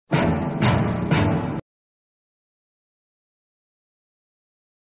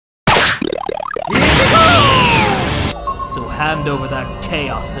hand over that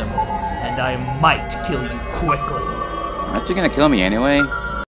chaos symbol, and I might kill you quickly. Aren't you gonna kill me anyway?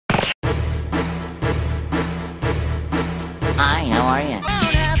 Hi, how are you?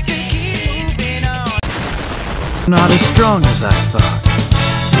 Not as strong as I thought.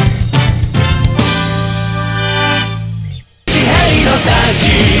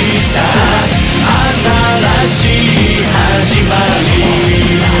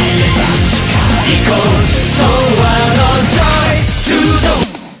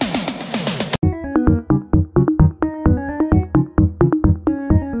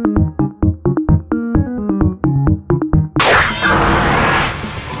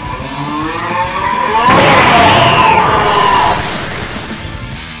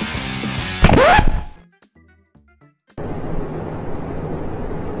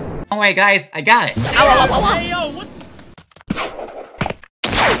 Oh wait, guys, I got it.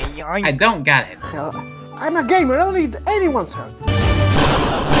 I don't got it. I'm a gamer, I don't need anyone's help. And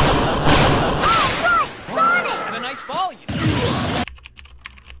a nice ball, you know.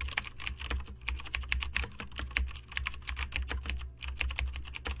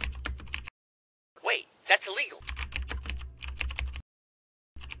 Wait, that's illegal.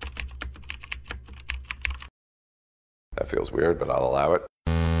 That feels weird, but I'll allow it.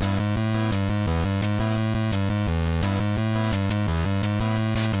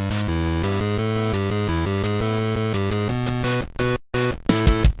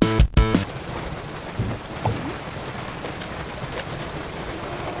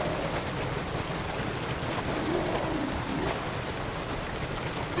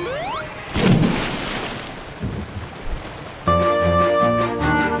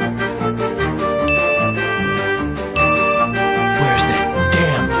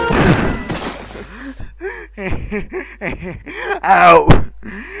 Ow!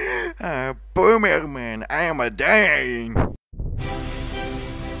 Boomerman, I am a dying.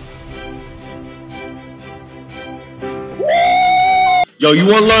 Yo, you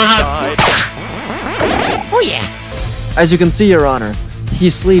wanna learn how? Oh yeah. As you can see, Your Honor, he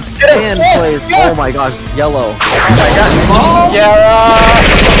sleeps and plays. Oh my gosh, yellow. Oh my god. Yellow!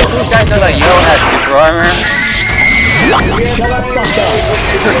 You guys know that Yellow has super armor?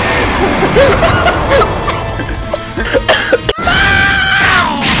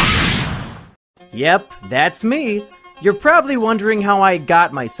 Yep, that's me. You're probably wondering how I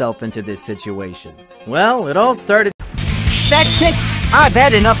got myself into this situation. Well, it all started— That's it. I've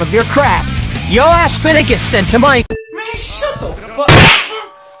had enough of your crap. Your ass finna get sent to my— Man, shut the fuck up.